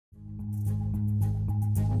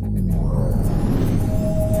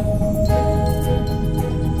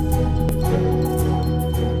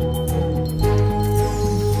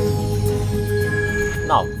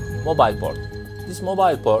mobile port. This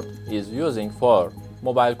mobile port is using for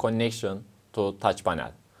mobile connection to touch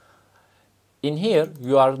panel. In here,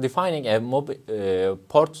 you are defining a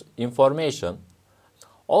port information.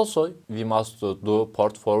 Also, we must do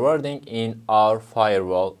port forwarding in our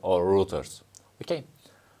firewall or routers. Okay.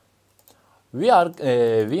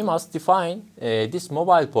 We must define this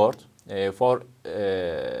mobile port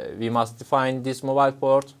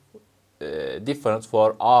different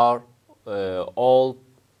for our all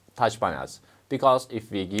touch panels, because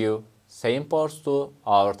if we give same ports to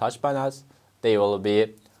our touch panels, they will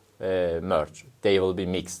be merged, they will be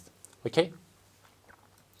mixed. Okay.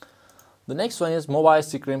 The next one is mobile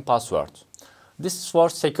screen password. This is for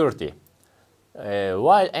security.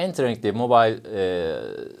 While entering the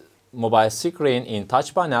mobile screen in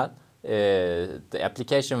touch panel, the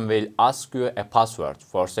application will ask you a password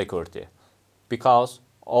for security, because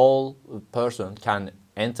all person can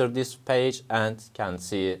enter this page and can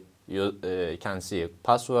see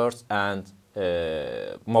passwords and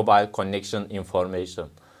mobile connection information.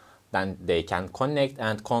 Then they can connect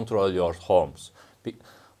and control your homes.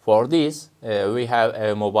 For this, we have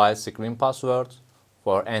a mobile screen password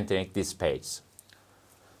for entering this page.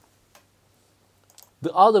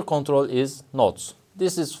 The other control is nodes.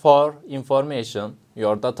 This is for information,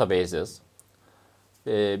 your databases,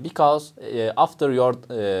 because after your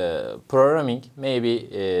programming, maybe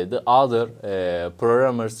the other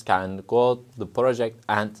programmers can go to the project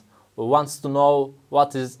and wants to know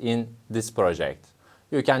what is in this project.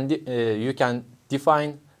 You can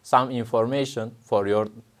define some information for your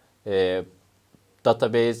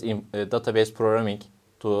database programming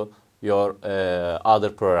to your other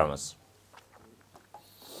programmers.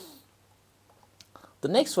 The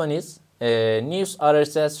next one is news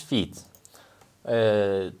RSS feed.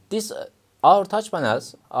 Our touch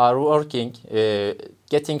panels are working,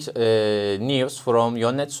 getting news from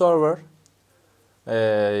YONNET server,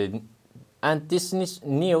 and this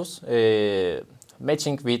news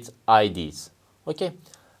matching with IDs. Okay.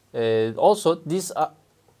 Also,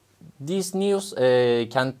 these news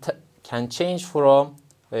can change from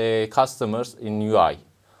customers in UI.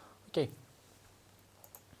 Okay.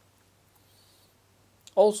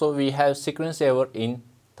 Also, we have screensaver in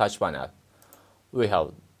touch panel. We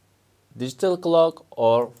have digital clock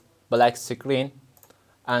or black screen,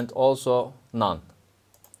 and also none.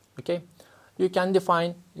 Okay. You can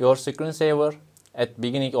define your screensaver at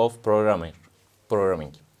beginning of programming.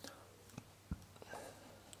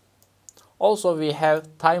 Also, we have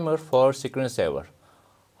timer for screensaver.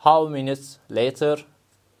 How minutes later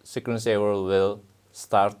screensaver will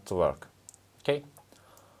start to work. Okay.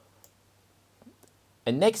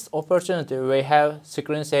 And next opportunity, we have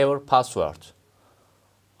screensaver password.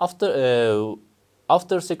 After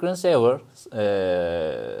screensaver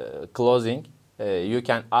closing, you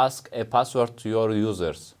can ask a password to your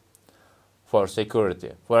users for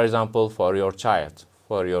security. For example, for your child,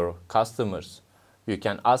 for your customers, you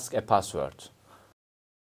can ask a password.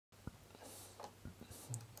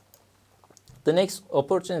 The next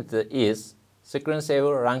opportunity is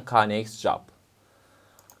screensaver run KNX job.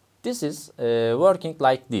 This is working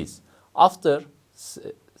like this.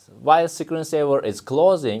 While screensaver is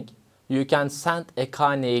closing, you can send a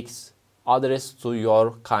KNX address to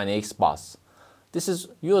your KNX bus. This is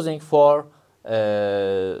using for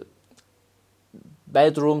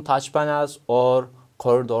bedroom touch panels or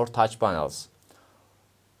corridor touch panels.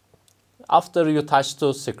 After you touch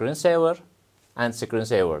to screensaver, and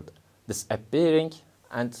screensaver disappearing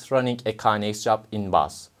and running a KNX job in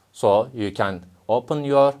bus. So you can open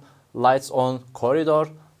your lights on corridor,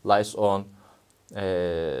 lights on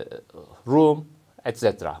room,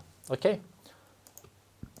 etc. Okay.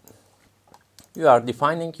 You are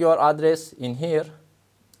defining your address in here.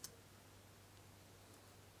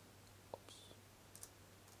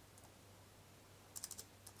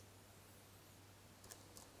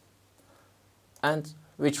 And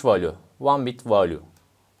which value? 1-bit value,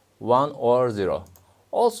 1 or 0.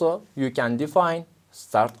 Also, you can define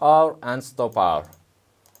start hour and stop hour.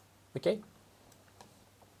 Okay.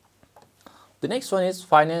 The next one is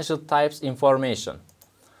financial types information.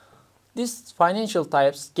 This financial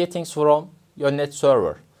types getting from YONNET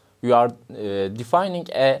server. You are defining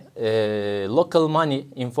a local money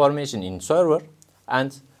information in server,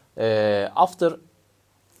 and after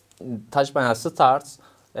touch panel starts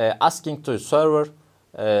asking to server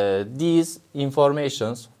these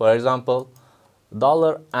informations, for example,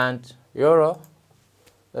 dollar and euro,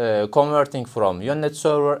 converting from YONNET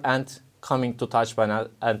server and coming to touch panel,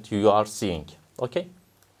 and you are seeing. Okay.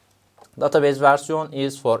 Database version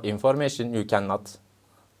is for information you cannot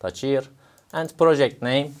touch here, and project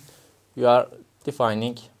name, you are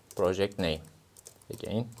defining project name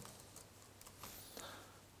again.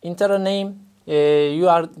 Interra name, you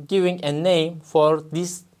are giving a name for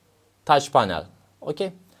this touch panel.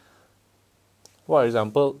 Okay. For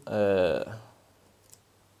example,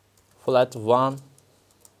 flat 1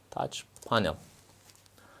 touch panel.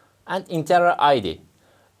 And Interra ID.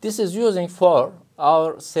 This is using for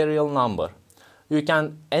our serial number. You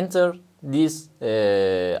can enter this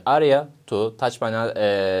area to touch panel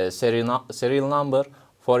serial number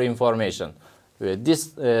for information. This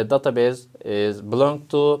database is belong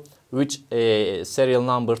to which serial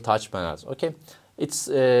number touch panels. Okay, it's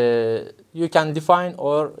you can define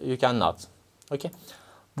or you cannot. Okay,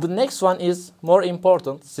 the next one is more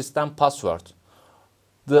important: system password.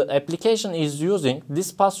 The application is using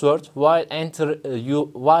this password while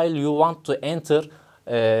you want to enter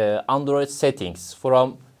Android settings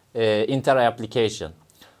from Interra application.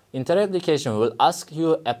 Interra application will ask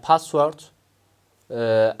you a password,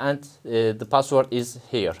 and the password is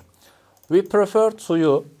here. We prefer to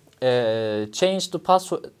you change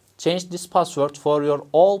this password for your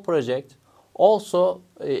all project. Also,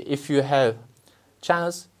 if you have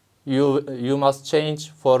chance, you must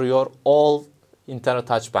change for your all Interra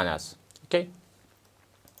touch panels. Okay.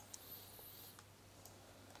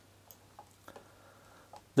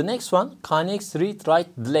 The next one, KNX read write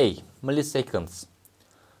delay milliseconds.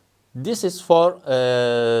 This is for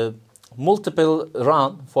multiple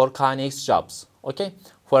run for KNX jobs. Okay.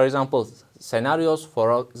 For example, scenarios.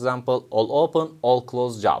 For example, all open, all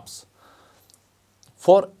close jobs.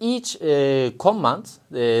 For each command,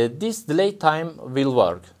 this delay time will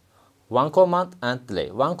work. One command and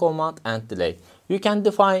delay, one command and delay. You can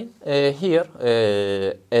define here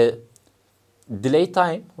a delay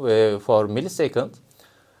time for millisecond,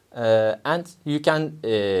 and you can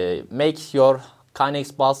make your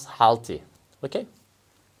KNX bus healthy. Okay.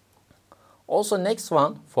 Also, next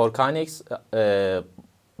one for KNX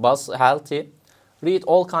bus healthy, read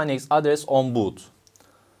all KNX address on boot.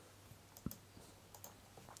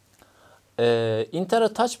 Interra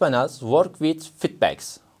touch panels work with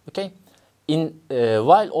feedbacks. Okay.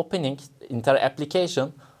 While opening Interra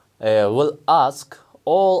application, will ask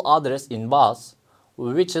all address in bus,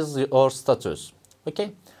 which is your status.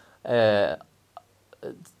 Okay.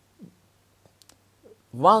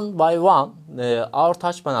 One by one, our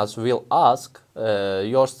touch panels will ask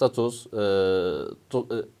your status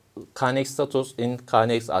KNX status in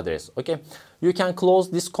KNX address. Okay. You can close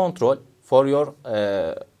this control for your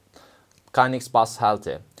KNX bus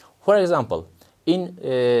healthy. For example, in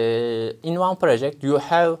one project you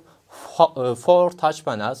have 4 touch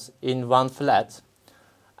panels in one flat,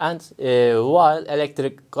 and while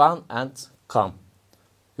electric gone and come,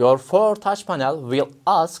 your 4 touch panel will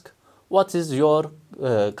ask what is your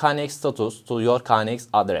KNX status to your KNX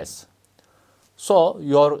address. So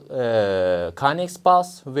your KNX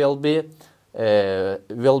bus will be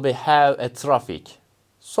have a traffic.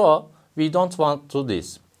 So we don't want to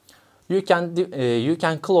this. You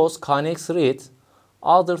can close KNX read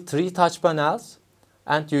other 3 touch panels,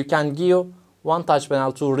 and you can give 1 touch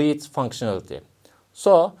panel to read functionality.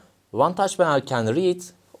 So 1 touch panel can read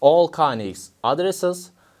all KNX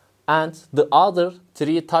addresses, and the other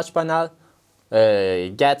 3 touch panel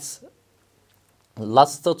gets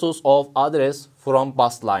last status of address from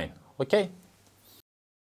bus line. Okay.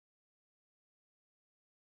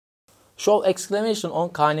 Show exclamation on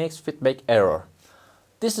KNX feedback error.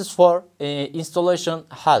 This is for installation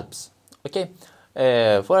helps. Okay.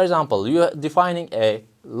 For example, you are defining a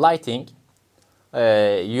lighting.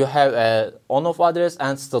 You have a on-off address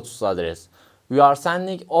and status address. We are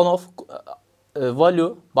sending on-off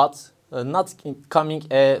value, but not coming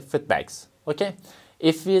feedbacks. Okay.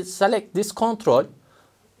 If we select this control,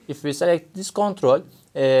 if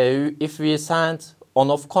we send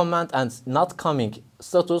on-off command and not coming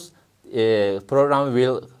status, program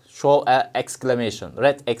will show a exclamation,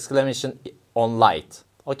 red exclamation on light.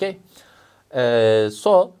 Okay.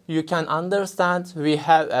 So you can understand we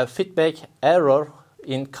have a feedback error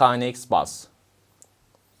in KNX bus.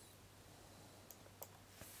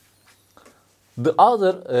 The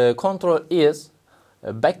other control is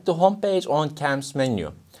back to home page on CAMS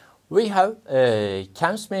menu. We have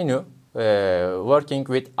CAMS menu working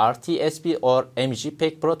with RTSP or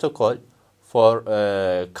MGPEG protocol for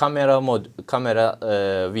camera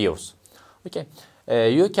views. Okay,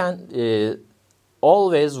 you can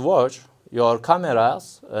always watch your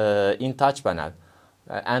cameras in touch panel,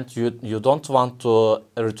 and you don't want to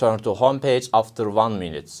return to home page after 1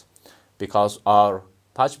 minute, because our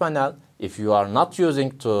touch panel, if you are not using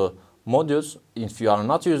the modules, if you are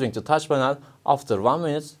not using the touch panel, after 1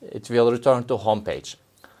 minute it will return to home page.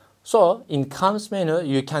 So in comes menu,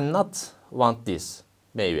 you cannot want this,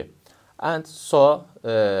 maybe. And so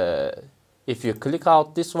if you click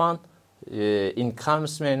out this one, in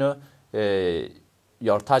comes menu,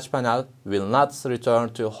 your touch panel will not return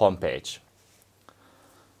to home page.